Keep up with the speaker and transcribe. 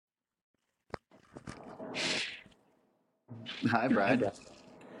Hi, Brad.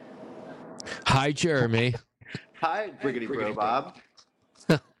 Hi, Jeremy. Hi, Briggity Bro Bob.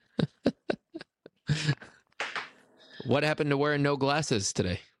 What happened to wearing no glasses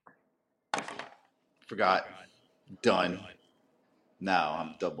today? Forgot. Done. Now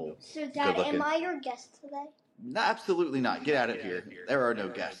I'm double. So, Dad, good-looking. am I your guest today? No, absolutely not. Get out of here. There are no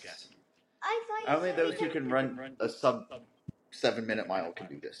guests. I thought Only those who can run a sub 7-minute mile can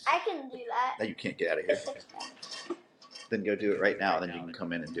do this. I can do that. No, you can't get out of here. Then go do it right now. Then you can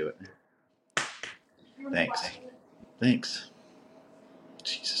come in and do it. Thanks. Thanks.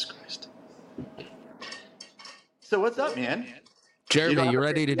 Jesus Christ. So what's up, man? Jeremy, you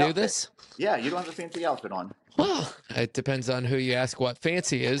ready to do this? Yeah, you don't have a fancy outfit on. Well, it depends on who you ask what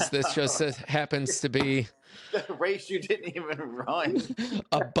fancy is. This just happens to be The race you didn't even run.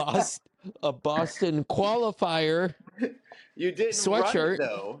 a Boston qualifier. You didn't Sweatshirt. run,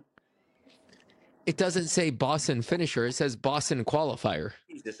 though. It doesn't say Boston finisher. It says Boston qualifier.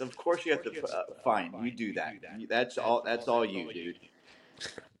 Jesus, of course you have to. Fine, you do that. That's all you, dude.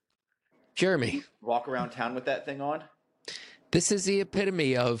 Jeremy, Walk around town with that thing on. this is the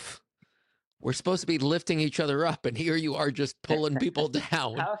epitome of we're supposed to be lifting each other up, and here you are just pulling people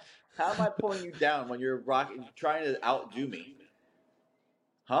down. How am I pulling you down when you're trying to outdo me?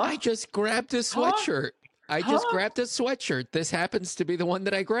 Huh? I just grabbed a sweatshirt. Grabbed a sweatshirt. This happens to be the one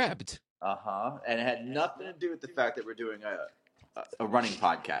that I grabbed. And it had nothing to do with the fact that we're doing a running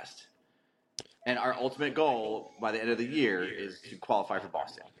podcast. And our ultimate goal by the end of the year is to qualify for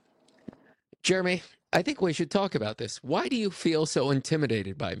Boston. Jeremy, I think we should talk about this. Why do you feel so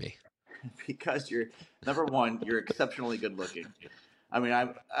intimidated by me? Because you're, number one, you're exceptionally good looking. I mean,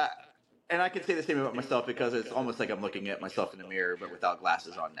 and I can say the same about myself because it's almost like I'm looking at myself in the mirror, but without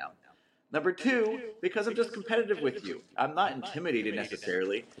glasses on now. Number two, because I'm just competitive with you. I'm not intimidated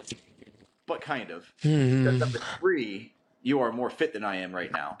necessarily, but kind of. Because number three, you are more fit than I am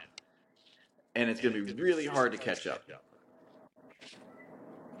right now. And it's going to be really hard to catch up.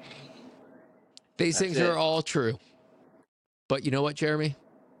 These things are all true. But you know what, Jeremy?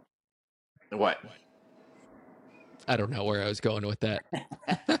 What? I don't know where I was going with that.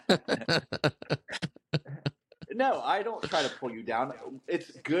 No, I don't try to pull you down.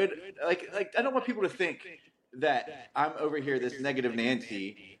 It's good. Like I don't want people to think that I'm over here, this negative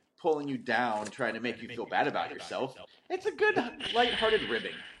Nancy, pulling you down, trying to make you feel bad about yourself. It's a good, lighthearted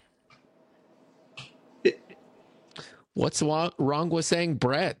ribbing. What's wrong with saying,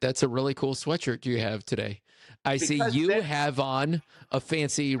 Brett, that's a really cool sweatshirt you have today? I see you have on a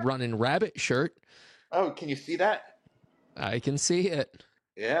fancy running rabbit shirt. Oh, can you see that? I can see it.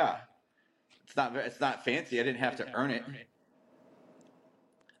 Yeah. It's not fancy. I didn't have to earn it.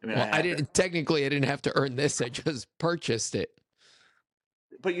 I mean, well, I didn't have to earn this. I just purchased it.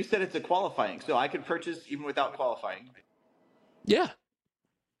 But you said it's a qualifying, so I could purchase even without qualifying. Yeah.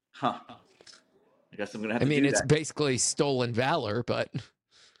 Huh. I guess I'm gonna have to. It's basically stolen valor, but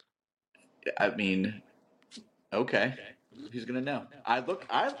I mean, okay. Who's gonna know? I look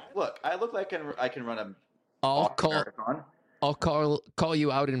like I can run a. I'll call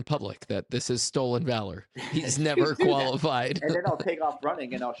you out in public that this is stolen valor. He's never qualified. And then I'll take off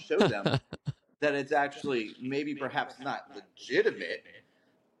running and I'll show them that it's actually maybe perhaps not legitimate,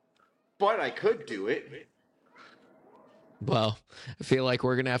 but I could do it. Well, I feel like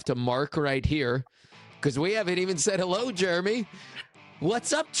we're going to have to mark right here because we haven't even said hello, Jeremy.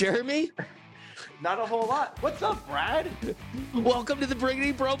 What's up, Jeremy? Not a whole lot. What's up, Brad? Welcome to the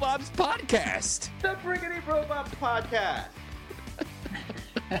Briggity Bro Bob's podcast. The Briggity Bro Bob's podcast.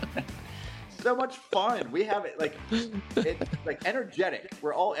 So much fun. We have it it's like energetic.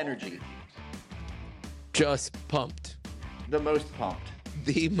 We're all energy. Just pumped. The most pumped.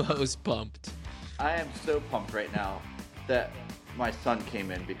 The most pumped. I am so pumped right now that my son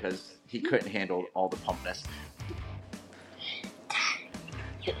came in because he couldn't handle all the pumpness.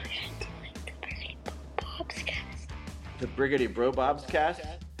 The Briggity Bro Bob's cast?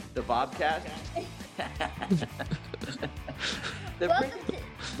 The Bobcast?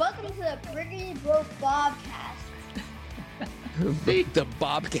 Welcome to the Briggity Bro Bobcast. The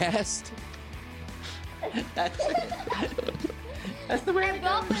Bobcast? That's the way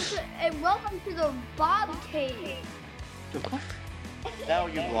and welcome to the Bob Cave. Now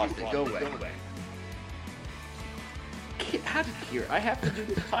you've lost it. Go away. Get out of here. I have to do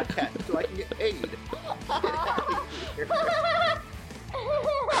this podcast so I can get paid.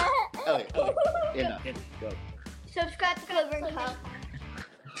 Enough. Go. Subscribe to Clover and Cup.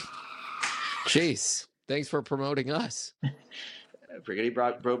 Jeez. Thanks for promoting us.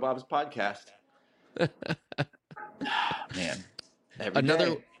 Briggity Bro Bob's podcast. Man.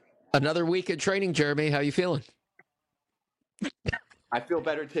 Another week of training, Jeremy. How you feeling? I feel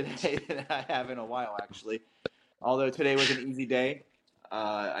better today than I have in a while, actually. Although today was an easy day,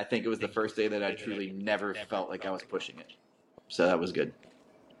 I think it was the first day that I truly never felt like I was pushing it. So that was good.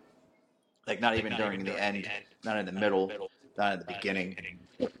 Like, not even during the end, not in the middle, not in the beginning,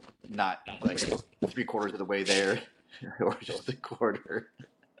 not like 3/4 of the way there, or just a quarter,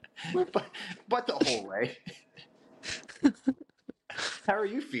 but the whole way. How are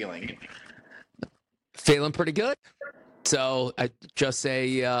you feeling? Feeling pretty good. So I just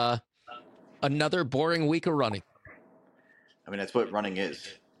say another boring week of running. I mean, that's what running is.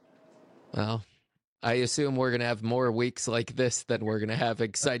 Well, I assume we're going to have more weeks like this than we're going to have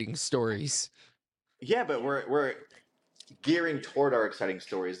exciting stories. Yeah, but we're gearing toward our exciting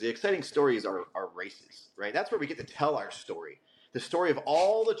stories. The exciting stories are races, right? That's where we get to tell our story. The story of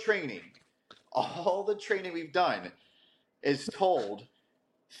all the training we've done is told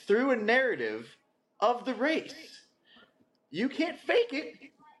through a narrative of the race. You can't fake it.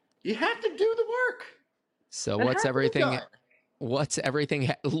 You have to do the work. So what's everything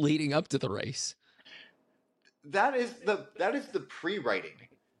leading up to the race? That is the pre-writing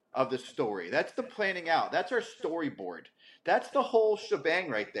of the story. That's the planning out. That's our storyboard. That's the whole shebang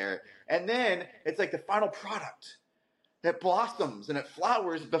right there. And then it's like the final product that blossoms and it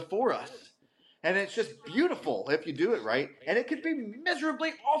flowers before us. And it's just beautiful if you do it right. And it could be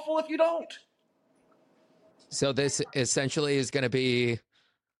miserably awful if you don't. So this essentially is going to be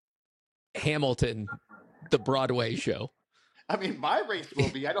Hamilton, the Broadway show. I mean, my race will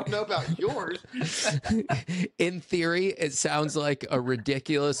be. I don't know about yours. In theory, it sounds like a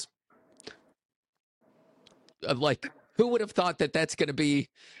ridiculous, like, who would have thought that that's going to be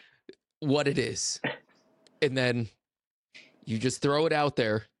what it is? And then you just throw it out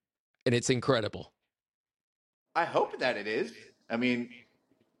there, and it's incredible. I hope that it is. I mean,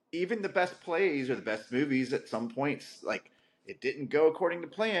 even the best plays or the best movies at some points, like, it didn't go according to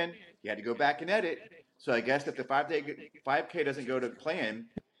plan. You had to go back and edit. So I guess if the 5K doesn't go to plan,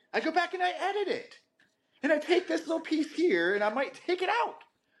 I go back and I edit it. And I take this little piece here and I might take it out.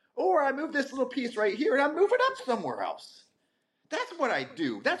 Or I move this little piece right here and I move it up somewhere else. That's what I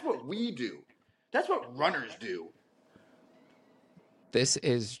do. That's what we do. That's what runners do. This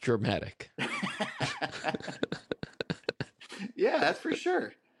is dramatic. Yeah, that's for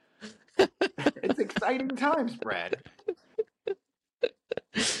sure. It's exciting times, Brad.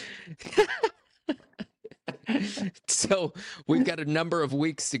 So we've got a number of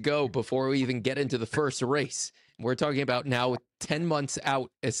weeks to go before we even get into the first race. We're talking about now 10 months out,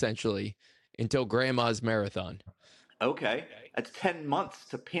 essentially, until Grandma's Marathon. Okay. That's 10 months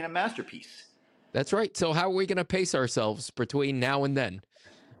to paint a masterpiece. That's right. So how are we going to pace ourselves between now and then?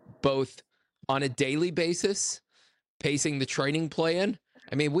 Both on a daily basis, pacing the training plan.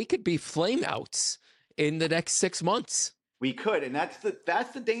 I mean, we could be flameouts in the next 6 months. We could, and that's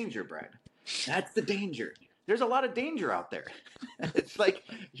the danger, Brad. That's the danger. There's a lot of danger out there. It's like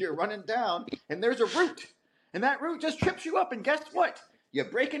you're running down, and there's a root, and that root just trips you up, and guess what? You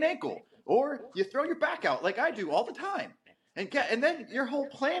break an ankle, or you throw your back out like I do all the time, and then your whole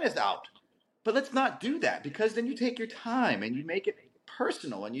plan is out. But let's not do that, because then you take your time and you make it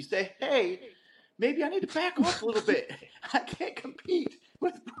personal, and you say, hey, maybe I need to back off a little bit. I can't compete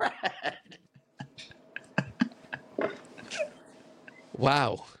with Brad.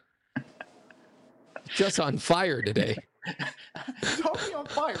 Wow. Just on fire today. Totally on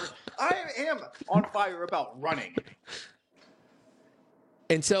fire. I am on fire about running.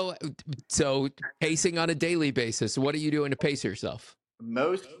 And so pacing on a daily basis, what are you doing to pace yourself?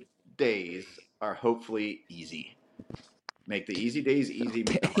 Most days are hopefully easy. Make the easy days easy,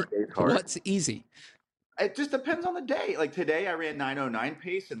 make the hard days hard. What's easy? It just depends on the day. Like today I ran 9:09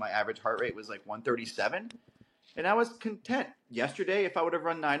 pace and my average heart rate was like 137. And I was content. Yesterday, if I would have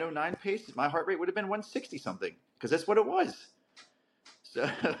run 9:09 pace, my heart rate would have been 160 something because that's what it was. So,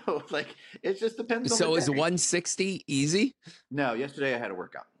 like, it just depends on the day. So is 160 easy? No, yesterday I had a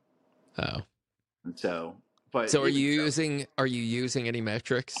workout. Oh. So are you using any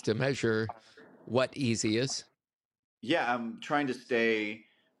metrics to measure what easy is? Yeah, I'm trying to stay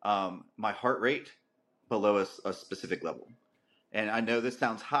my heart rate below a specific level. And I know this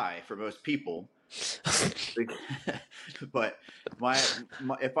sounds high for most people. But my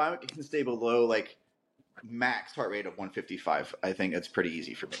if I can stay below like max heart rate of 155, I think that's pretty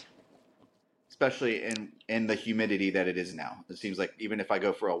easy for me, especially in the humidity that it is now. It seems like even if I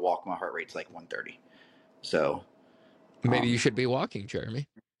go for a walk, my heart rate's like 130. So maybe you should be walking, Jeremy.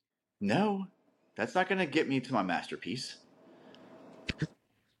 No, that's not going to get me to my masterpiece.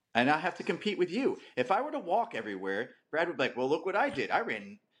 And I have to compete with you. If I were to walk everywhere, Brad would be like, well, look what I did. I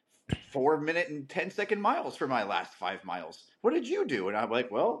ran 4-minute and 10-second miles for my last 5 miles. What did you do? And I'm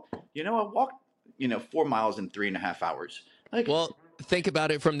like, well, I walked, 4 miles in 3.5 hours. Like, Well, think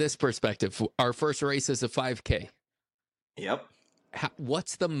about it from this perspective. Our first race is a 5K. yep.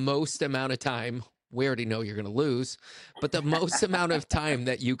 What's the most amount of time? We already know you're going to lose, but the most amount of time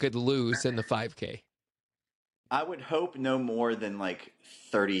that you could lose in the 5K? I would hope no more than like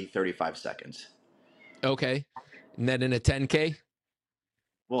 30, 35 seconds. Okay. And then in a 10K?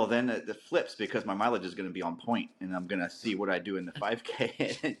 Well, then it flips because my mileage is going to be on point, and I'm going to see what I do in the 5K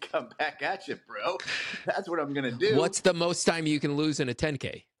and then come back at you, bro. That's what I'm going to do. What's the most time you can lose in a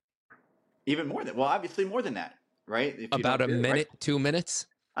 10K? Even more than, well, obviously more than that, right? If you About a don't do it, minute, right? 2 minutes?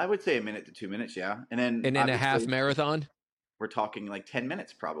 I would say a minute to 2 minutes, yeah. And then And in a half marathon? We're talking like 10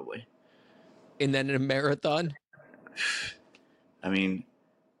 minutes probably. And then in a marathon? I mean,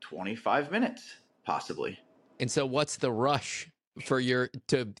 25 minutes, possibly. And so what's the rush for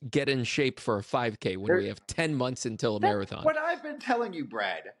to get in shape for a 5K when we have 10 months until a marathon? What I've been telling you,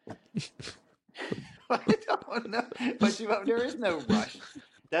 Brad. I don't know. But there is no rush.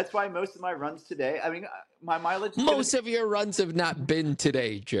 That's why most of my runs today, I mean, my mileage. Most of your runs have not been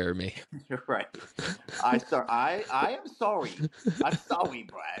today, Jeremy. You're right. I am sorry. I'm sorry,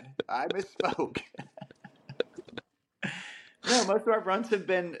 Brad. I misspoke. No, most of our runs have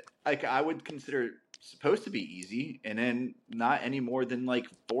been like I would consider supposed to be easy, and then not any more than like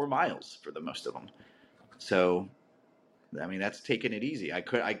 4 miles for the most of them. So, I mean, that's taking it easy. I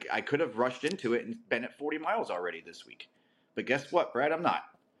could have rushed into it and been at 40 miles already this week, but guess what, Brad? I'm not.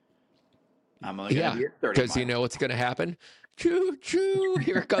 I'm only going to be at 30 because miles. you know what's going to happen. Choo choo!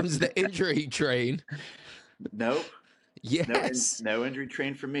 Here comes the injury train. Nope. Yes. No injury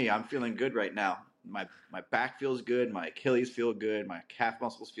train for me. I'm feeling good right now. My back feels good. My Achilles feel good. My calf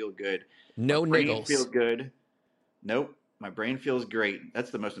muscles feel good. No my brain niggles. Feel good. Nope. My brain feels great.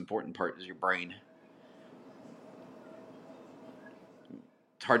 That's the most important part is your brain.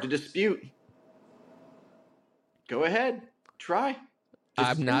 It's hard to dispute. Go ahead. Try.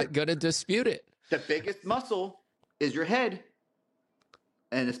 I'm not going to dispute it. The biggest muscle is your head.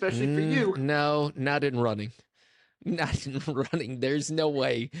 And especially for you. No, not in running. Not in running. There's no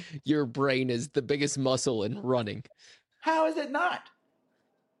way your brain is the biggest muscle in running. How is it not?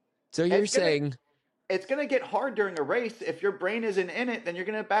 So you're saying it's going to get hard during a race. If your brain isn't in it, then you're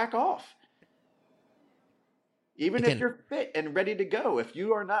going to back off. Even if you're fit and ready to go. If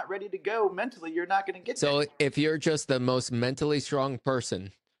you are not ready to go mentally, you're not going to get there. So if you're just the most mentally strong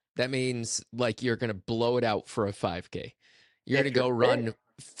person, that means like you're going to blow it out for a 5K. You're going to go run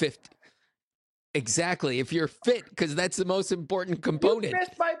 50. Exactly. If you're fit, because that's the most important component. You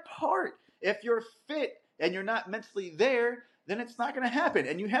missed my part. If you're fit and you're not mentally there, then it's not going to happen.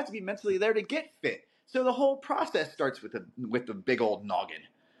 And you have to be mentally there to get fit. So the whole process starts with the big old noggin.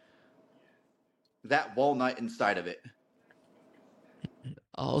 That walnut inside of it.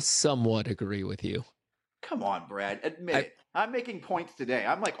 I'll somewhat agree with you. Come on, Brad. Admit it. I'm making points today.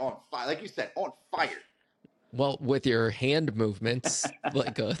 I'm like on fire. Like you said, on fire. Well, with your hand movements,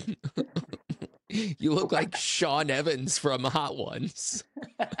 like you look like Sean Evans from Hot Ones.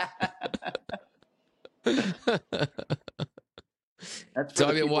 That's so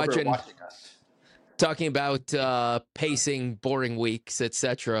I've been watching us. Talking about pacing, boring weeks,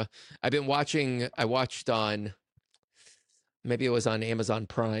 etc. I watched on, maybe it was on Amazon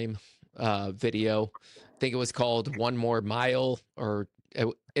Prime video. I think it was called One More Mile, or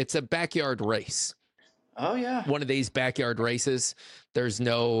it's a backyard race. Oh, yeah. One of these backyard races. There's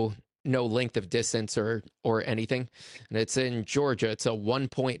no length of distance or anything. And it's in Georgia. It's a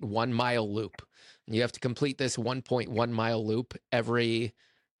 1.1 mile loop. And you have to complete this 1.1 mile loop every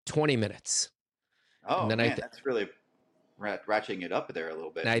 20 minutes. Oh, and then that's really ratcheting it up there a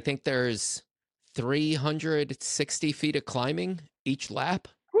little bit. And I think there's 360 feet of climbing each lap.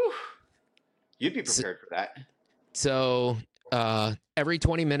 Whew. You'd be prepared for that. So every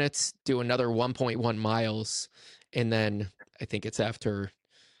 20 minutes, do another 1.1 miles. And then I think it's after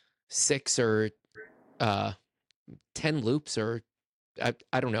 6 or 10 loops, or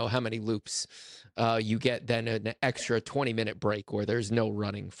I don't know how many loops, you get then an extra 20-minute break where there's no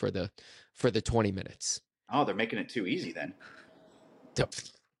running for the 20 minutes. Oh, they're making it too easy then.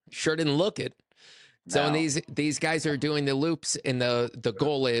 Sure didn't look it. No. So when these guys are doing the loops, and the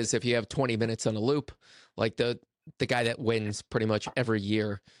goal is if you have 20 minutes on a loop, like the guy that wins pretty much every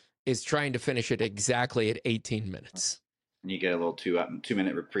year is trying to finish it exactly at 18 minutes. And you get a little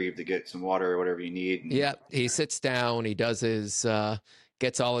 2-minute reprieve to get some water or whatever you need. Yeah, he sits down, he does his,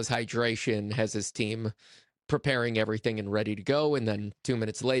 gets all his hydration, has his team preparing everything and ready to go, and then 2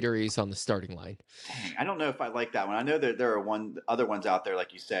 minutes later, he's on the starting line. Dang, I don't know if I like that one. I know that there are other ones out there,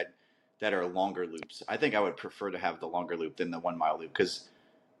 like you said, that are longer loops. I think I would prefer to have the longer loop than the 1 mile loop because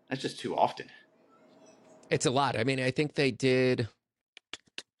that's just too often. It's a lot. I mean, I think they did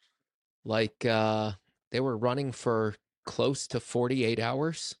like they were running for close to 48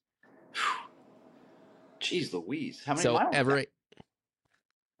 hours. Jeez Louise. How many So miles?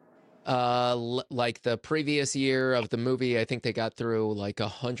 like the previous year of the movie, I think they got through like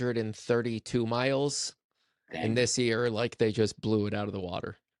 132 miles. Dang. And this year, like they just blew it out of the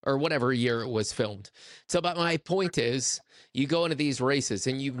water, or whatever year it was filmed. So, but my point is, you go into these races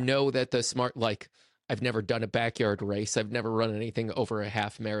and you know that the smart, like, I've never done a backyard race. I've never run anything over a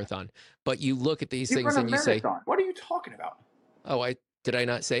half marathon. But you look at these things and you say, what are you talking about? oh, did I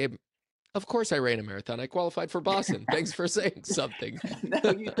not say it? Of course I ran a marathon. I qualified for Boston. Thanks for saying something.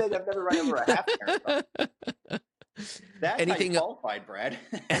 No, you said I've never run over a half marathon. That's anything, how you qualified, Brad.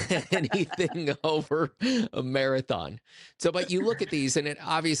 anything over a marathon. So, but you look at these and it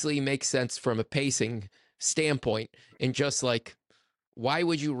obviously makes sense from a pacing standpoint. And just like, why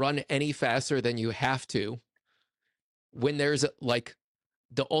would you run any faster than you have to when there's like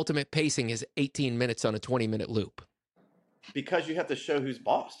the ultimate pacing is 18 minutes on a 20-minute loop? Because you have to show who's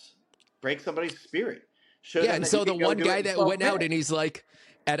boss. Break somebody's spirit. Yeah, and so the one guy that went out and he's like,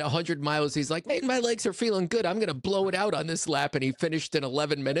 at 100 miles, he's like, man, my legs are feeling good. I'm going to blow it out on this lap. And he finished in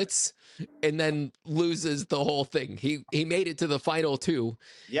 11 minutes and then loses the whole thing. He made it to the final two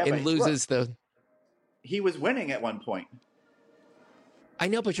and loses He was winning at one point. I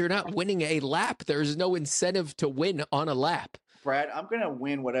know, but you're not winning a lap. There's no incentive to win on a lap. Brad, I'm going to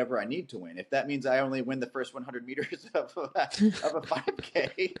win whatever I need to win. If that means I only win the first 100 meters of a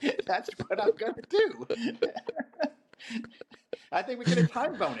 5K, that's what I'm going to do. I think we get a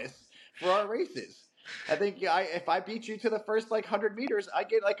time bonus for our races. I think if I beat you to the first 100 meters, I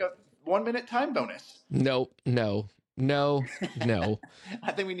get a 1 minute time bonus. No. I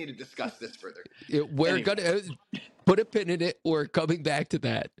think we need to discuss this further. We're going to put a pin in it. We're coming back to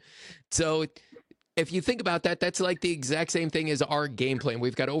that. So if you think about that, that's like the exact same thing as our game plan.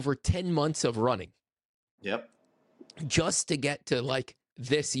 We've got over 10 months of running. Yep. Just to get to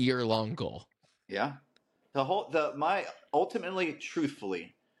this year-long goal. Yeah. Ultimately,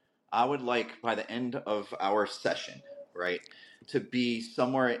 truthfully, I would like by the end of our session, right, to be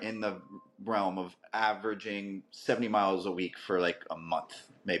somewhere in the realm of averaging 70 miles a week for a month,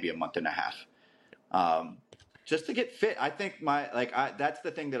 maybe a month and a half. Just to get fit. I think that's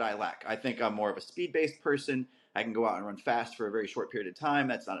the thing that I lack. I think I'm more of a speed-based person. I can go out and run fast for a very short period of time.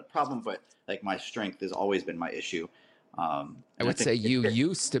 That's not a problem, but my strength has always been my issue. I would say you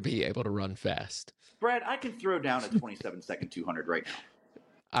used to be able to run fast. Brad, I can throw down a 27-second 200 right now.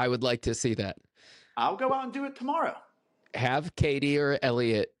 I would like to see that. I'll go out and do it tomorrow. Have Katie or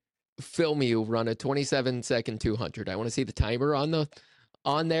Elliot film you run a 27-second 200. I want to see the timer on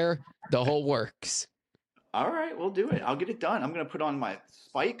there. The whole works. All right, we'll do it. I'll get it done. I'm going to put on my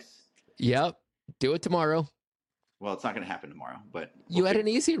spikes. Yep. Do it tomorrow. Well, it's not going to happen tomorrow, but you had an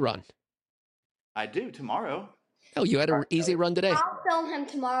easy run. I do tomorrow. Oh, you had an easy run today. I'll film him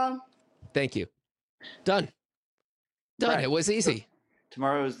tomorrow. Thank you. Done. Right. It was easy.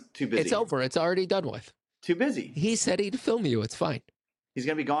 Tomorrow's too busy. It's over. It's already done with. Too busy. He said he'd film you. It's fine. He's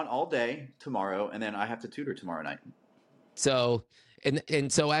going to be gone all day tomorrow, and then I have to tutor tomorrow night. So,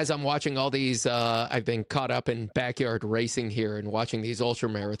 and so as I'm watching all these, I've been caught up in backyard racing here and watching these ultra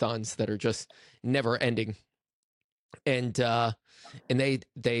marathons that are just never ending. And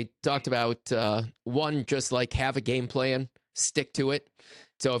they talked about one, just have a game plan, stick to it.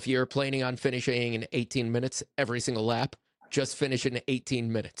 So if you're planning on finishing in 18 minutes every single lap, just finish in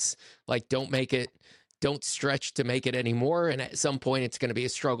 18 minutes. Don't stretch to make it anymore. And at some point, it's going to be a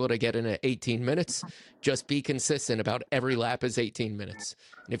struggle to get in at 18 minutes. Just be consistent about every lap is 18 minutes.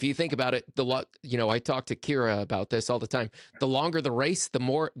 And if you think about it, I talk to Kira about this all the time. The longer the race,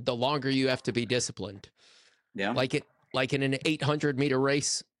 the longer you have to be disciplined. Yeah. Like in an 800 meter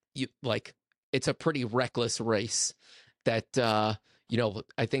race, it's a pretty reckless race that,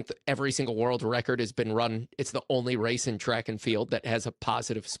 I think every single world record has been run. It's the only race in track and field that has a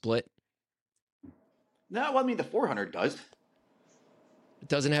positive split. No, well, I mean, the 400 does. It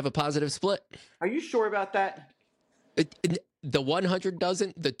doesn't have a positive split. Are you sure about that? The 100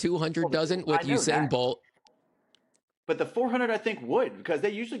 doesn't. The 200 doesn't with Usain Bolt. But the 400, I think, would, because they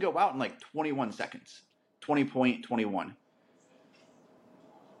usually go out in 21 seconds. 20.21.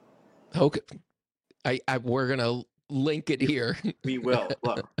 Okay. We're going to link it here. We will.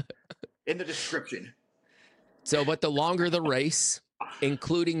 Look, in the description. So, but the longer the race,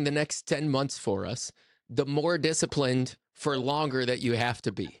 including the next 10 months for us, the more disciplined for longer that you have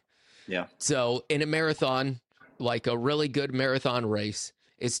to be. Yeah. So in a marathon, like a really good marathon race,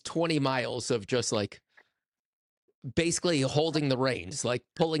 is 20 miles of just like basically holding the reins, like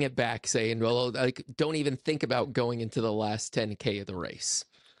pulling it back, saying, well, like, don't even think about going into the last 10K of the race.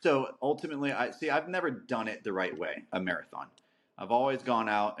 So ultimately, I've never done it the right way, a marathon. I've always gone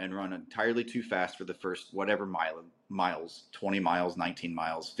out and run entirely too fast for the first whatever miles, 20 miles, 19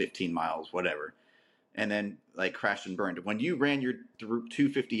 miles, 15 miles, whatever. And then like crashed and burned. When you ran your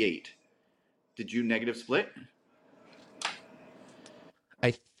 258, did you negative split?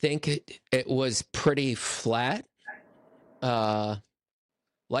 I think it was pretty flat.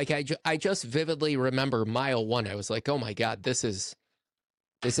 Like I just vividly remember mile 1. I was like, oh my God, this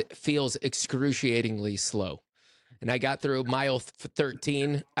feels excruciatingly slow. And I got through mile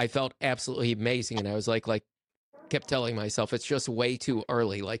 13. I felt absolutely amazing. And I was like kept telling myself, it's just way too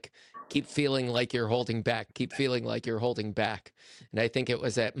early. Like, keep feeling like you're holding back. Keep feeling like you're holding back. And I think it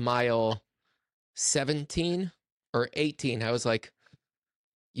was at mile 17 or 18. I was like,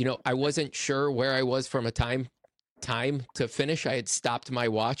 I wasn't sure where I was from a time to finish. I had stopped my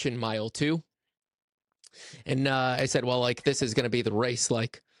watch in mile 2. And I said, well, like, this is going to be the race.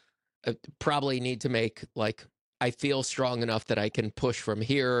 Like, I probably need to make, like, I feel strong enough that I can push from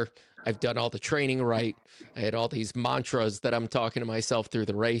here. I've done all the training right. I had all these mantras that I'm talking to myself through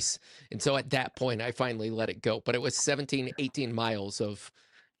the race. And so at that point, I finally let it go. But it was 17, 18 miles of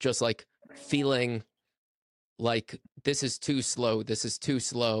just like feeling like this is too slow. This is too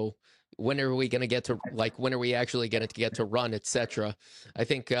slow. When are we going to get to, like, when are we actually going to get to run, etc. I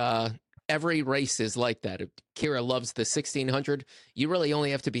think every race is like that. If Kira loves the 1600, you really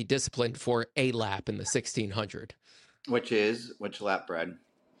only have to be disciplined for a lap in the 1600. Which lap, Brad?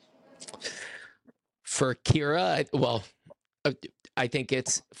 For Kira, I think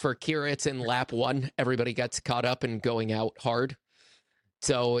it's for Kira, it's in lap 1. Everybody gets caught up and going out hard.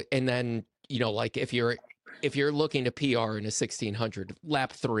 So, and then, like if you're looking to PR in a 1600,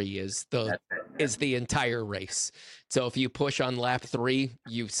 lap 3 is the entire race. So if you push on lap 3,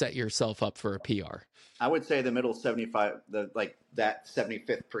 you set yourself up for a PR. I would say the middle 75, that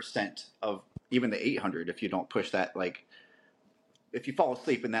 75th percent of even the 800. If you don't push that, like if you fall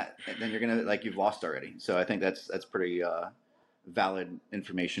asleep in that, then you're gonna you've lost already. So I think that's pretty valid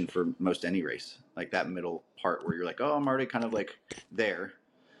information for most any race. Like that middle part where you're like, oh, I'm already kind of like there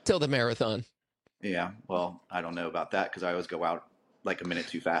till the marathon. Yeah, well, I don't know about that because I always go out like a minute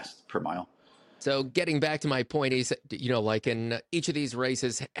too fast per mile. So getting back to my point is, like in each of these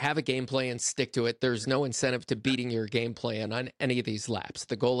races, have a game plan, stick to it. There's no incentive to beating your game plan on any of these laps.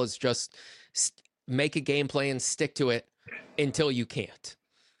 The goal is just make a game plan, stick to it until you can't.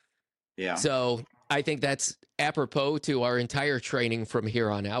 Yeah. So I think that's apropos to our entire training from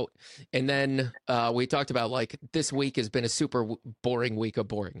here on out. And then we talked about like this week has been a super boring week of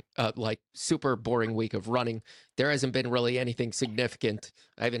super boring week of running. There hasn't been really anything significant.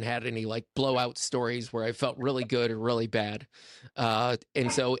 I haven't had any like blowout stories where I felt really good or really bad.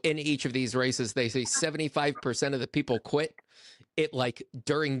 And so in each of these races, they say 75% of the people quit it like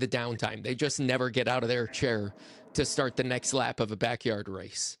during the downtime. They just never get out of their chair to start the next lap of a backyard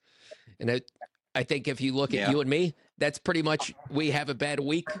race. And I think if you look at you and me, that's pretty much, we have a bad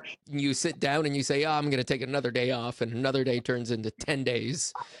week. You sit down and you say, oh, I'm going to take another day off, and another day turns into 10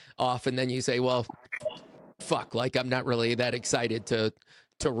 days off. And then you say, well, fuck, like I'm not really that excited to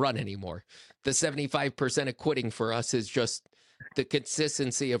run anymore. The 75% of quitting for us is just the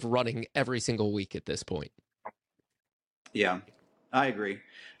consistency of running every single week at this point. Yeah, I agree.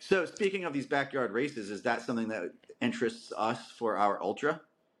 So speaking of these backyard races, is that something that interests us for our ultra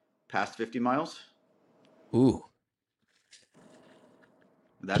past 50 miles? Ooh.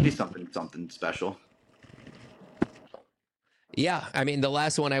 That'd be something special. Yeah, I mean, the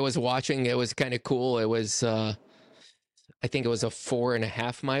last one I was watching, it was kind of cool. It was, I think it was a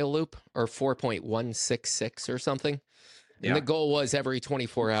 4.5 mile loop or 4.166 or something. And the goal was every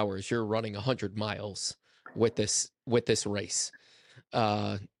 24 hours, you're running 100 miles with this race.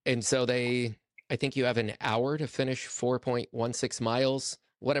 And so I think you have an hour to finish 4.16 miles,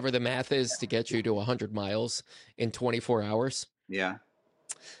 whatever the math is to get you to 100 miles in 24 hours. Yeah.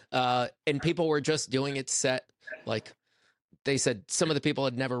 And people were just doing it set. Like they said, some of the people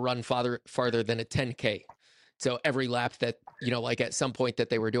had never run farther than a 10K. So every lap that, like at some point that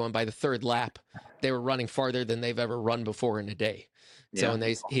they were doing by the third lap, they were running farther than they've ever run before in a day. So, and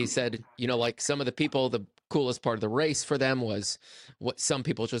he said, like some of the people, the coolest part of the race for them was what some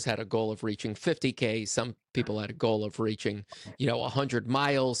people just had a goal of reaching 50K. Some people had a goal of reaching, 100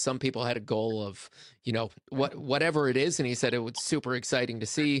 miles. Some people had a goal of, whatever it is. And he said it was super exciting to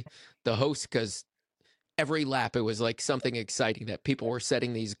see the host because every lap it was like something exciting that people were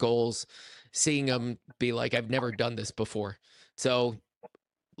setting these goals, seeing them be like, I've never done this before. So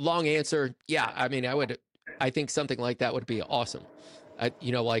long answer, yeah. I mean, I think something like that would be awesome.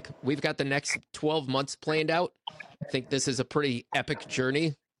 Like we've got the next 12 months planned out. I think this is a pretty epic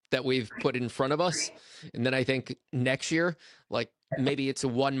journey that we've put in front of us. And then I think next year, like maybe it's a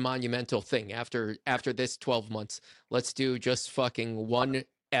one monumental thing after this 12 months. Let's do just fucking one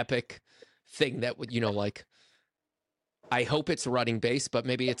epic thing that would, like I hope it's running base, but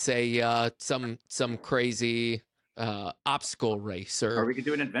maybe it's a some crazy obstacle race Or we could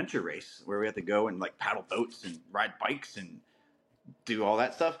do an adventure race where we have to go and like paddle boats and ride bikes and do all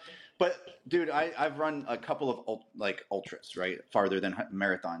that stuff. But dude, I've run a couple of ultras, right? Farther than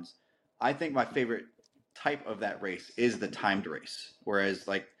marathons. I think my favorite type of that race is the timed race. Whereas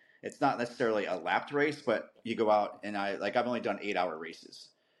like it's not necessarily a lapped race, but you go out and I've only done 8-hour races.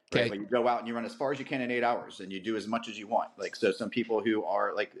 Right. Okay. But you go out and you run as far as you can in 8 hours and you do as much as you want. Like, so some people who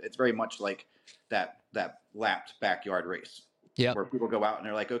are like, it's very much like that lapped backyard race. Yeah. Where people go out and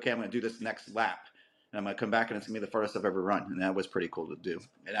they're like, okay, I'm going to do this next lap and I'm going to come back and it's going to be the farthest I've ever run. And that was pretty cool to do.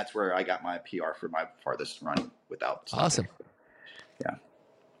 And that's where I got my PR for my farthest run without stopping. Awesome. Yeah.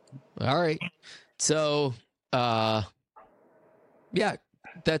 All right. So, yeah,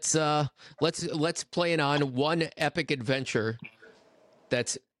 that's, let's plan on one epic adventure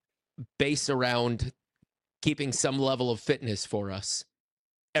that's based around keeping some level of fitness for us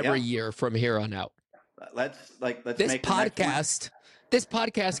every year from here on out. Let's this make podcast. This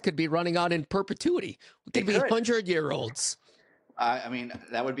podcast could be running on in perpetuity. We could be 100-year-olds. I mean,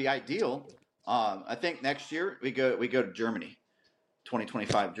 that would be ideal. I think next year we go to Germany,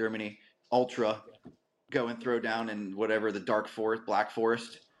 2025 Germany ultra. Go and throw down in whatever the Black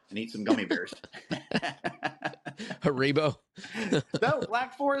Forest, and eat some gummy bears. Haribo. No,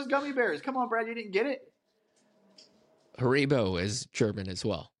 Black Forest gummy bears. Come on, Brad, you didn't get it? Haribo is German as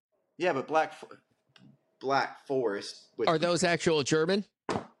well. Yeah, but Black Forest. Are those actual German?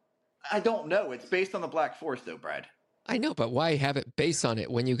 I don't know. It's based on the Black Forest, though, Brad. I know, but why have it based on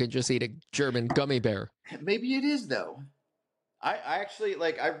it when you could just eat a German gummy bear? Maybe it is, though. I actually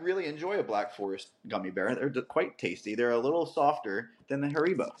I really enjoy a Black Forest gummy bear. They're quite tasty. They're a little softer than the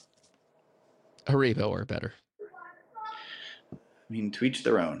Haribo. Haribo are better. I mean, to each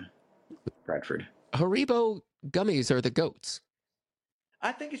their own, Bradford. Haribo gummies are the goats.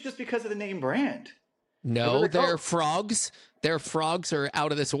 I think it's just because of the name brand. No, they're frogs. Their frogs are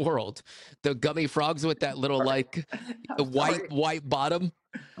out of this world. The gummy frogs with that little white bottom.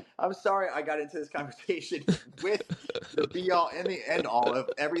 I'm sorry I got into this conversation with the be-all and the end-all of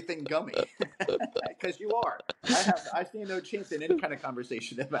everything gummy. Because you are. I see no chance in any kind of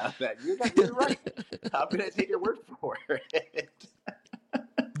conversation about that. You're right. I'm going to take your word for it.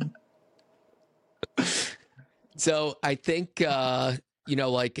 So I think,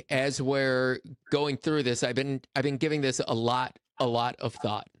 as we're going through this, I've been giving this a lot of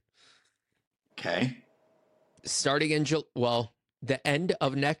thought. Okay. Starting in the end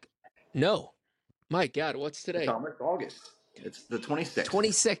of No. My God, what's today? It's almost August. It's the 26th.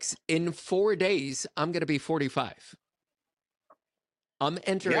 26. In 4 days, I'm going to be 45. I'm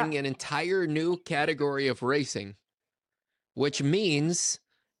entering an entire new category of racing, which means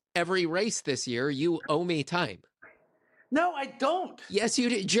every race this year, you owe me time. No, I don't. Yes, you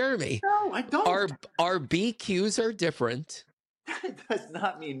did, Jeremy. No, I don't. Our BQs are different. That does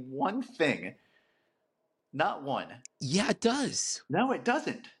not mean one thing. Not one. Yeah, it does. No, it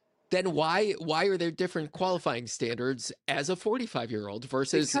doesn't. Then why are there different qualifying standards as a 45-year-old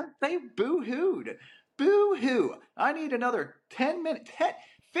versus... Because they boo-hooed. Boo-hoo. I need another 10 minutes,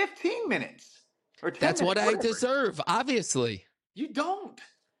 15 minutes. Or 10 That's minutes, what I deserve, obviously. You don't.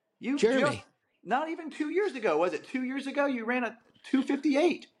 Jeremy. Not even 2 years ago. Was it 2 years ago? You ran a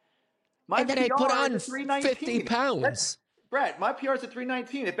 2:58. And then I put on 50 pounds. Brad, my PR is at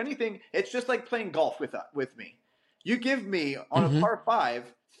 3:19. If anything, it's just like playing golf with me. You give me on a par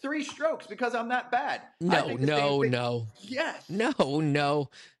 5 3 strokes because I'm that bad. No. Yes.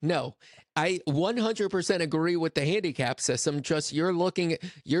 No. I 100% agree with the handicap system. Just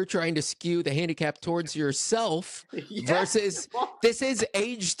you're trying to skew the handicap towards yourself versus this is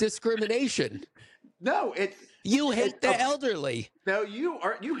age discrimination. No, you hate the elderly. No,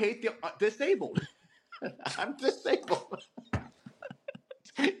 you hate the disabled. I'm disabled.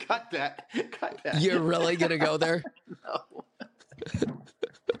 Cut that. You're really going to go there? No.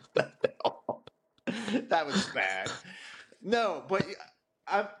 That was bad. No, but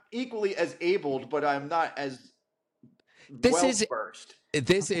I'm equally as abled, but I'm not as well-versed.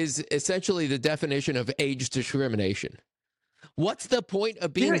 This is essentially the definition of age discrimination. What's the point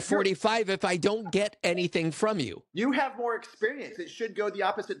of being You're- 45 if I don't get anything from you? You have more experience. It should go the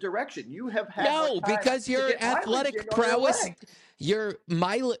opposite direction. You have had more No, time because to your get mileage in athletic on your prowess, legs.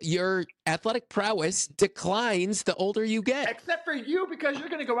 your athletic prowess declines the older you get. Except for you, because you're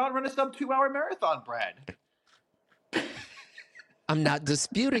going to go out and run a sub 2-hour marathon, Brad. I'm not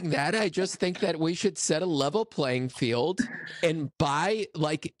disputing that. I just think that we should set a level playing field and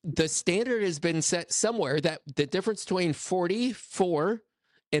the standard has been set somewhere that the difference between 44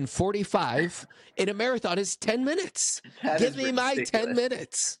 and 45 in a marathon is 10 minutes. Give me my 10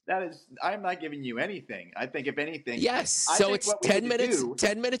 minutes. I'm not giving you anything. I think if anything. Yes. So it's 10 minutes,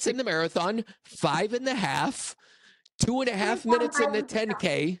 10 minutes in the marathon, 5.5, 2.5 minutes in the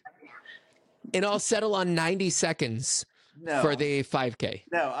 10K, and I'll settle on 90 seconds. For the 5K.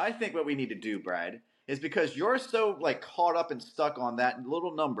 No, I think what we need to do, Brad, is because you're so caught up and stuck on that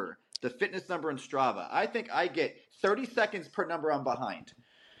little number, the fitness number in Strava. I think I get 30 seconds per number I'm behind.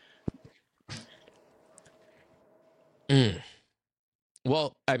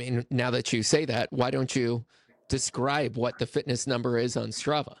 Well, I mean, now that you say that, why don't you describe what the fitness number is on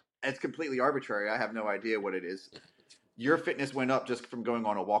Strava? It's completely arbitrary. I have no idea what it is. Your fitness went up just from going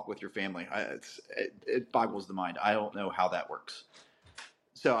on a walk with your family. It boggles the mind. I don't know how that works.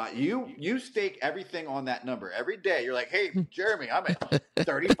 So you stake everything on that number every day. You're like, hey, Jeremy, I'm at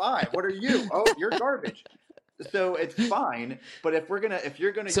 35. What are you? Oh, you're garbage. So it's fine. But if you're gonna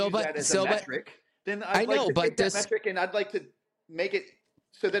use that as a metric, then I'd like to take that metric and I'd like to make it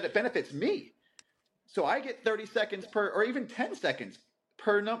so that it benefits me. So I get 30 seconds or even 10 seconds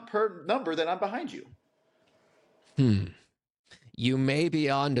per number that I'm behind you. You may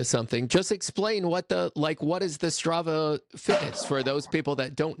be onto something. Just explain what is the Strava fitness for those people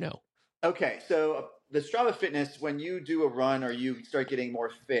that don't know. Okay, so the Strava fitness, when you do a run or you start getting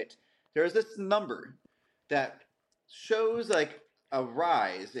more fit, there's this number that shows a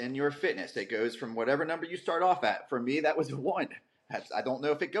rise in your fitness. It goes from whatever number you start off at. For me, that was a 1. I don't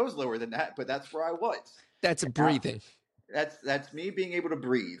know if it goes lower than that, but that's where I was. That's breathing. That's me being able to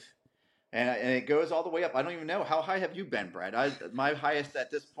breathe. And it goes all the way up. I don't even know. How high have you been, Brad? My highest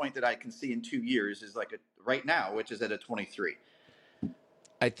at this point that I can see in 2 years is right now, which is at a 23.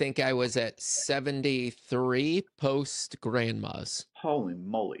 I think I was at 73 post grandma's. Holy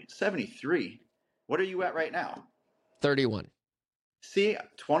moly. 73. What are you at right now? 31. See,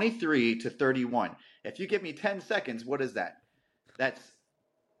 23 to 31. If you give me 10 seconds, what is that? That's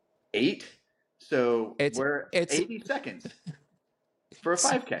 8. So we're 80 seconds for a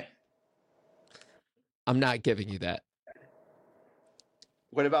 5K. I'm not giving you that.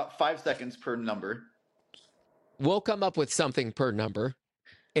 What about 5 seconds per number? We'll come up with something per number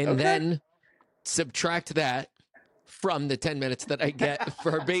and then subtract that from the 10 minutes that I get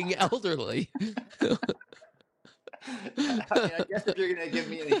for being elderly. I guess if you're going to give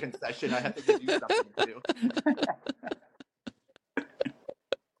me any concession, I have to give you something too.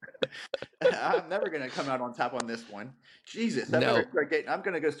 I'm never going to come out on top on this one. Jesus, I'm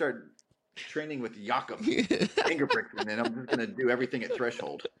going to go start training with Jakob Ingebrigtsen, and then I'm just going to do everything at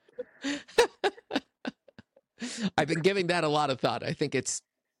threshold. I've been giving that a lot of thought. I think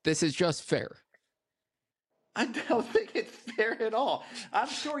this is just fair. I don't think it's fair at all. I'm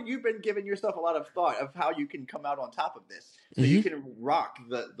sure you've been giving yourself a lot of thought of how you can come out on top of this. So you can rock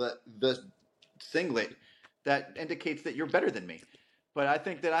the singlet that indicates that you're better than me. But I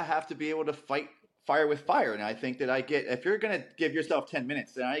think that I have to be able to fight fire with fire. And I think that if you're going to give yourself 10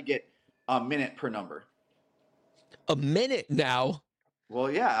 minutes, then I get a minute per number. A minute now?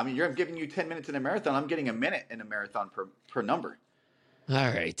 Well, yeah. I mean, you're giving you 10 minutes in a marathon. I'm getting a minute in a marathon per number. All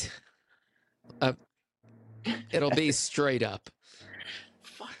right. It'll be straight up.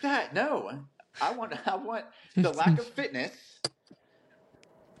 Fuck that. No. I want the lack of fitness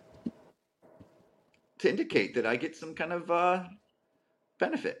to indicate that I get some kind of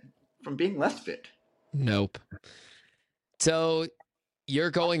benefit from being less fit. Nope. So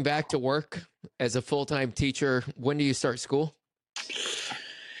you're going back to work as a full-time teacher. When do you start school?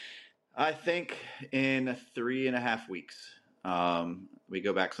 I think in 3.5 weeks. We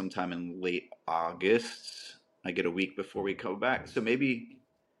go back sometime in late August. I get a week before we go back. So maybe,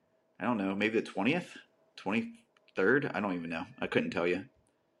 I don't know, maybe the 20th, 23rd. I don't even know. I couldn't tell you.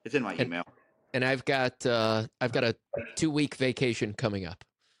 It's in my email. And I've got a 2-week vacation coming up.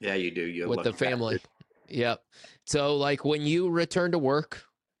 Yeah, you do. You with the family. Yep. So when you return to work,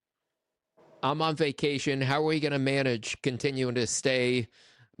 I'm on vacation. How are we going to manage continuing to stay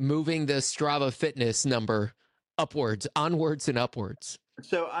moving the Strava fitness number upwards, onwards and upwards?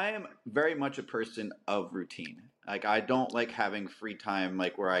 So I am very much a person of routine. Like, I don't like having free time,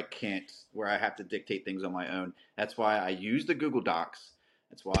 like where I have to dictate things on my own. That's why I use the Google Docs.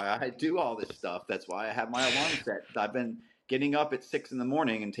 That's why I do all this stuff. That's why I have my alarm set. I've been getting up at 6 in the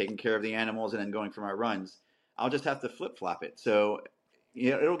morning and taking care of the animals and then going for my runs. I'll just have to flip flop it. So,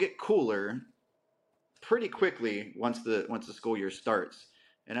 it'll get cooler pretty quickly once the school year starts,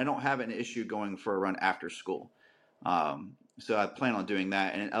 and I don't have an issue going for a run after school. So I plan on doing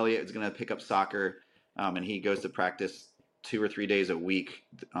that. And Elliot is going to pick up soccer, and he goes to practice 2 or 3 days a week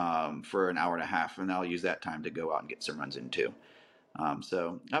for an hour and a half, and I'll use that time to go out and get some runs in too.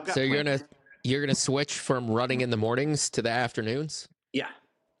 So I've got. So plans. you're gonna switch from running in the mornings to the afternoons? Yeah,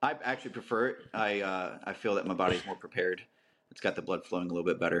 I actually prefer it. I feel that my body's more prepared. It's got the blood flowing a little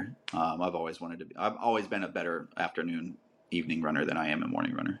bit better. I've always been a better afternoon, evening runner than I am a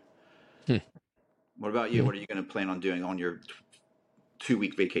morning runner. What about you? What are you going to plan on doing on your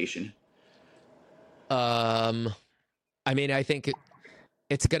 2-week vacation? I mean, I think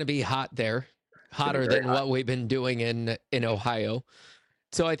it's going to be hot there, hotter than what we've been doing in Ohio.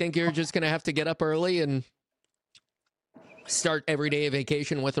 So I think you're just going to have to get up early and start every day of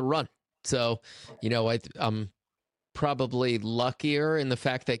vacation with a run. So, I'm probably luckier in the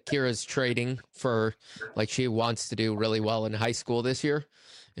fact that Kira's trading for, like, she wants to do really well in high school this year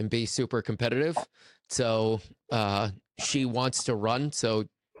and be super competitive. So she wants to run. So,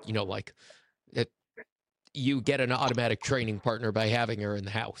 you get an automatic training partner by having her in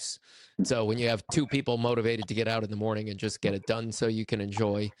the house. So when you have 2 people motivated to get out in the morning and just get it done so you can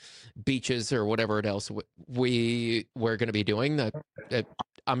enjoy beaches or whatever else we're going to be doing, that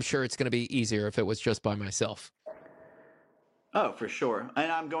I'm sure it's going to be easier if it was just by myself. Oh, for sure.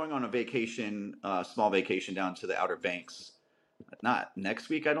 And I'm going on a vacation, small vacation down to the Outer Banks. Not next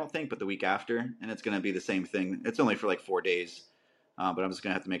week, I don't think, but the week after. And it's going to be the same thing. It's only for like 4 days. But I'm just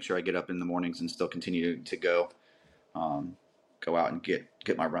going to have to make sure I get up in the mornings and still continue to go out and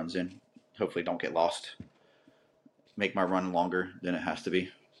get my runs in. Hopefully don't get lost. Make my run longer than it has to be.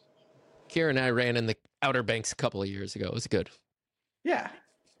 Kira and I ran in the Outer Banks a couple of years ago. It was good. Yeah.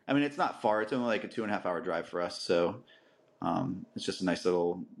 I mean, it's not far. It's only like a 2.5 hour drive for us. So it's just a nice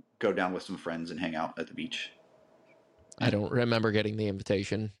little go down with some friends and hang out at the beach. I don't remember getting the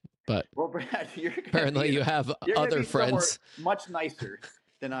invitation, but well, Brad, apparently you have other friends. Much nicer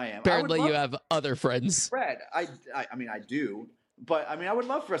than I am. Apparently you have other friends. Brad, I mean, I do. But, I mean, I would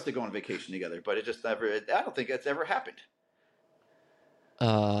love for us to go on vacation together, but I don't think it's ever happened.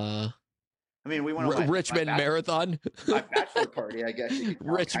 I mean, we went on Richmond Marathon. My bachelor party, I guess.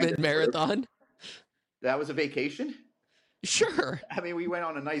 Richmond Marathon. That was a vacation? Sure. I mean, we went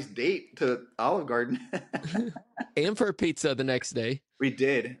on a nice date to Olive Garden. And for pizza the next day. We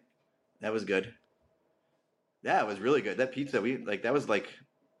did. That was good. Yeah, it was really good. That pizza, we had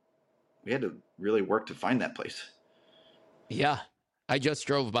to really work to find that place. Yeah. I just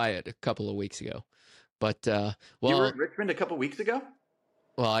drove by it a couple of weeks ago. But, You were in Richmond a couple weeks ago?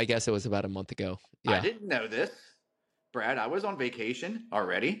 Well, I guess it was about a month ago. Yeah. I didn't know this. Brad, I was on vacation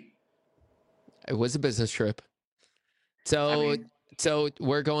already. It was a business trip. So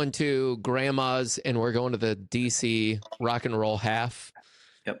we're going to Grandma's and we're going to the DC Rock and Roll Half.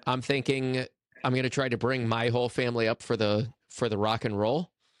 Yep. I'm thinking I'm going to try to bring my whole family up for the rock and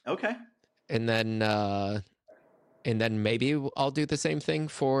roll. Okay. And then maybe I'll do the same thing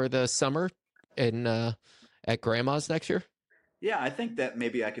for the summer at Grandma's next year. Yeah, I think that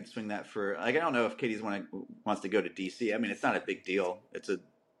maybe I could swing that for. Like, I don't know if Katie's wants to go to DC. I mean, it's not a big deal. It's a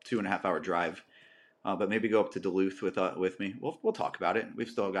 2.5 hour drive. But maybe go up to Duluth with me. We'll talk about it. We've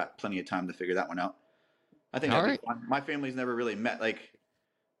still got plenty of time to figure that one out. I think that'd be fun. My family's never really met. Like,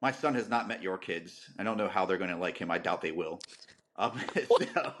 my son has not met your kids. I don't know how they're going to like him. I doubt they will.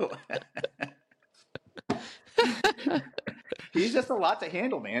 He's just a lot to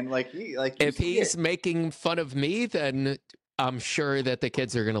handle, man. If he's making fun of me, then I'm sure that the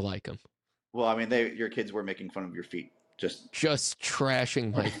kids are going to like him. Well, I mean, your kids were making fun of your feet. Just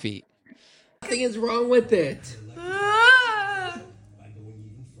trashing my feet. Nothing is wrong with it.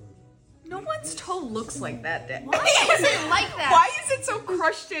 No one's toe looks like that. Why is it like that? Why is it so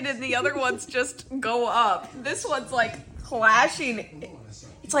crushed in and the other ones just go up? This one's like clashing.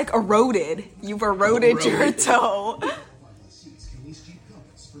 It's like eroded. You've eroded your toe.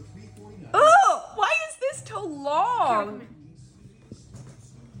 Oh, why is this toe long?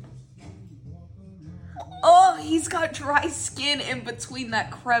 Oh, he's got dry skin in between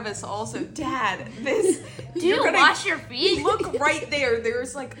that crevice also. Dad, this... Do you wash your feet? Look right there.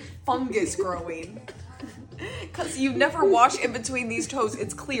 There's like fungus growing. Because you never wash in between these toes.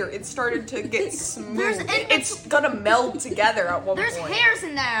 It's clear. It started to get smooth. It's gonna meld together at one point. There's hairs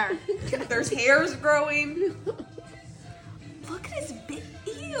in there. There's hairs growing.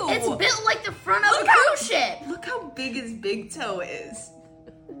 Ew. It's built like the front of a cruise ship. Look how big his big toe is.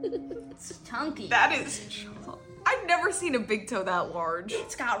 It's chunky. That is... I've never seen a big toe that large.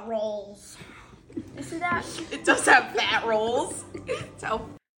 It's got rolls. You see that? It does have fat rolls. So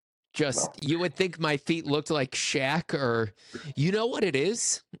Just, you would think my feet looked like Shaq, or you know what it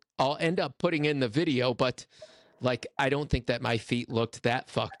is? I'll end up putting in the video, but like, I don't think that my feet looked that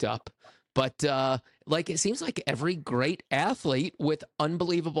fucked up. But like, it seems like every great athlete with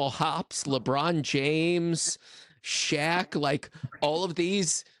unbelievable hops, LeBron James, Shaq, like all of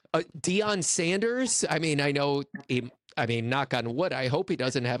these, Deion Sanders. I mean, I know knock on wood, I hope he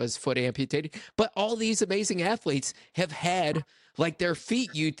doesn't have his foot amputated, but all these amazing athletes have had like their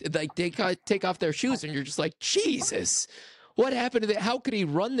feet, they take off their shoes and you're just like, Jesus, what happened to that? How could he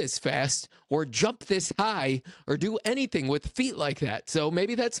run this fast or jump this high or do anything with feet like that? So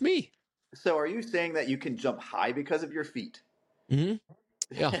maybe that's me. So are you saying that you can jump high because of your feet? Mm-hmm.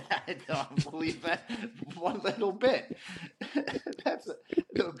 Yeah. I don't believe that one little bit. That's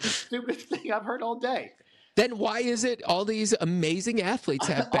the stupidest thing I've heard all day. Then why is it all these amazing athletes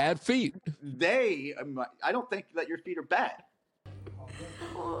have bad feet? I don't think that your feet are bad.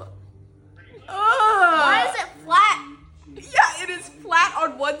 Why is it flat? yeah, it is flat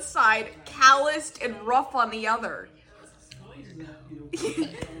on one side, calloused and rough on the other. Ew,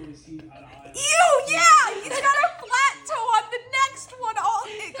 yeah! He's got a flat toe on the next one. Oh,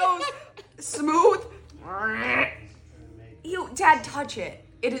 it goes smooth. Ew, Dad, touch it.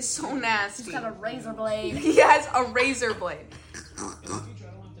 It is so nasty. It's got a razor blade. He has a razor blade.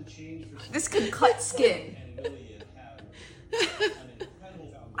 This could cut skin.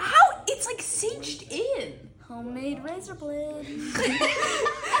 How? It's like cinched in. Homemade razor blade.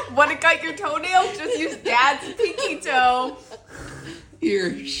 Want to cut your toenails? Just use Dad's pinky toe.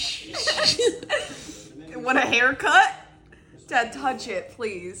 Here. Want a haircut? Dad, touch it,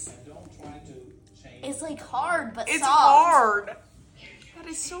 please. It's like hard, but It's soft. hard. That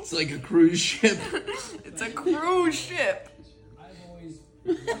is so... It's like a cruise ship. It's a cruise ship.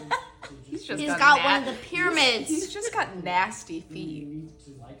 He's got one of the pyramids. He's just got nasty feet.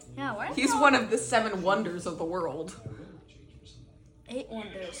 Yeah, where's He's one of the 7 wonders of the world. 8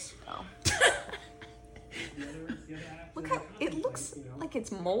 wonders. Oh. Look how it looks like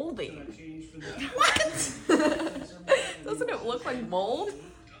it's moldy. What? Doesn't it look like mold?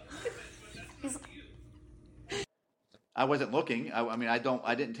 I wasn't looking.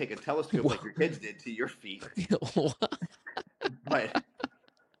 I didn't take a telescope like your kids did to your feet. But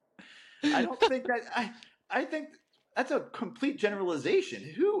I don't think that. I think that's a complete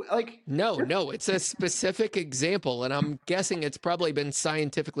generalization. No, it's a specific example, and I'm guessing it's probably been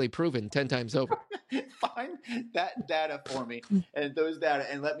scientifically proven 10 times over. Find that data for me and those data,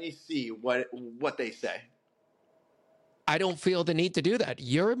 and let me see what they say. I don't feel the need to do that.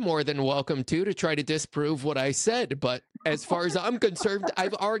 You're more than welcome to try to disprove what I said, but as far as I'm concerned,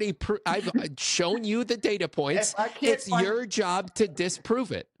 I've already I've shown you the data points. It's your job to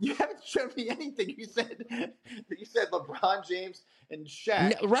disprove it. You haven't shown me anything. You said LeBron James and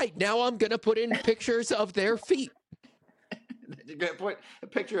Shaq. Right now, I'm gonna put in pictures of their feet. You're gonna put a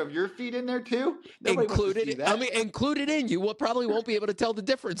picture of your feet in there too? Included in. You probably won't be able to tell the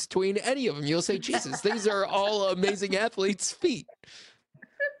difference between any of them. You'll say, Jesus, these are all amazing athletes' feet.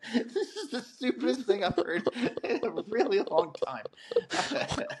 This is the stupidest thing I've heard in a really long time.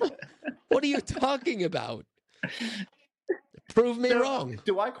 What are you talking about? Prove me wrong.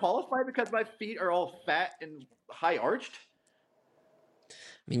 Do I qualify because my feet are all fat and high arched? I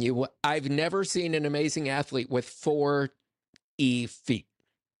mean, I've never seen an amazing athlete with 4 feet.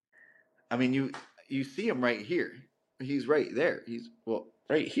 I mean, you see him right here. He's right there. He's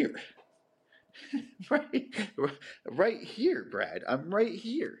right here. right here, Brad. I'm right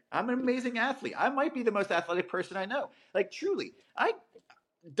here. I'm an amazing athlete. I might be the most athletic person I know. Like, truly, I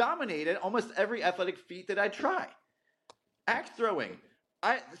dominated almost every athletic feat that I try. Axe throwing.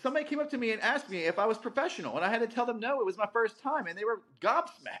 Somebody came up to me and asked me if I was professional, and I had to tell them no, it was my first time, and they were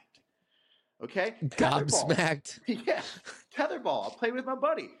gobsmacked. Okay? Gobsmacked. Yeah. Tetherball. I played with my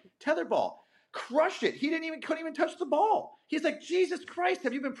buddy. Tetherball. Crushed it. He couldn't even touch the ball. He's like, Jesus Christ,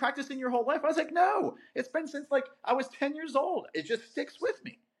 have you been practicing your whole life? I was like, no. It's been since I was 10 years old. It just sticks with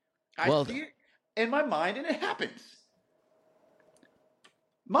me. I see it in my mind and it happens.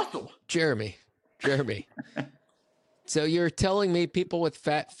 Muscle. Jeremy. So you're telling me people with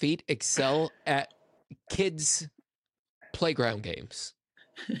fat feet excel at kids' playground games?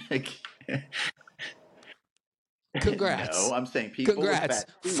 Congrats. No, I'm saying people with fat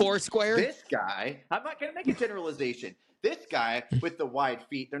feet. Foursquare? This guy, I'm not going to make a generalization. This guy with the wide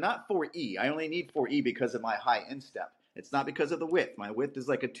feet, they're not 4E. I only need 4E because of my high instep. It's not because of the width. My width is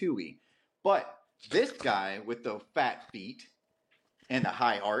like a 2E. But this guy with the fat feet and the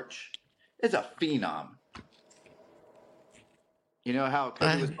high arch is a phenom. You know how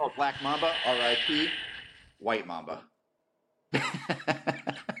Kobe was called Black Mamba? R.I.P. White Mamba.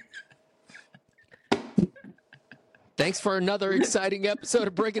 Thanks for another exciting episode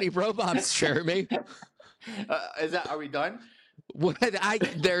of Briggity Robots, Jeremy. Are we done?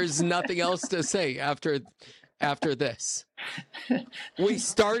 There's nothing else to say after this. We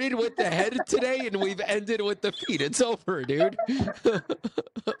started with the head today, and we've ended with the feet. It's over, dude.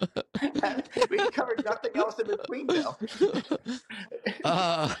 We covered nothing else in between, though.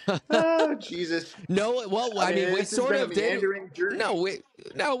 Oh, Jesus. No, well, I mean we sort of did. Journey.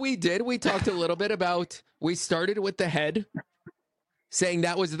 No, we did. We talked a little bit about. We started with the head, saying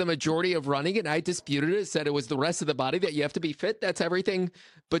that was the majority of running, and I disputed it. Said it was the rest of the body that you have to be fit. That's everything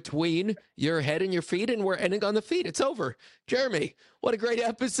between your head and your feet, and we're ending on the feet. It's over. Jeremy, what a great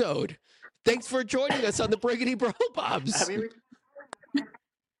episode. Thanks for joining us on the Briggity Bro Bobs. I mean,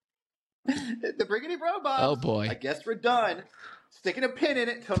 the Briggity Bro Bobs. Oh, boy. I guess we're done. Sticking a pin in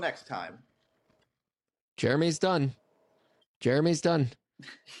it till next time. Jeremy's done. Jeremy's done.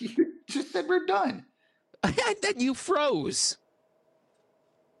 You just said we're done. And then you froze.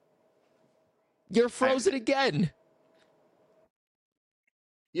 You're frozen again.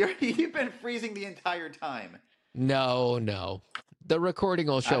 You've been freezing the entire time. No. The recording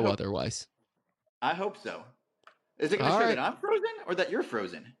will show otherwise. I hope so. Is it going to show that I'm frozen or that you're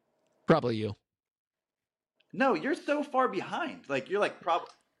frozen? Probably you. No, you're so far behind. Like, you're like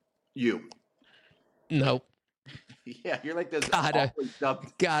you. Nope. Yeah, you're like this. God,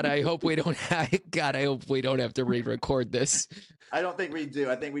 I hope we don't. I hope we don't have to re-record this. I don't think we do.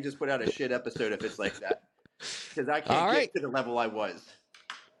 I think we just put out a shit episode if it's like that. Because I can't get to the level I was.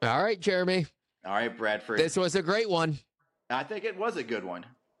 All right, Jeremy. All right, Bradford. This was a great one. I think it was a good one.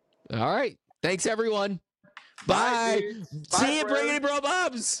 All right. Thanks, everyone. Bye. Bye. See you, Briggity Bro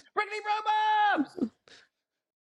Bobs. Briggity Bro Bobs.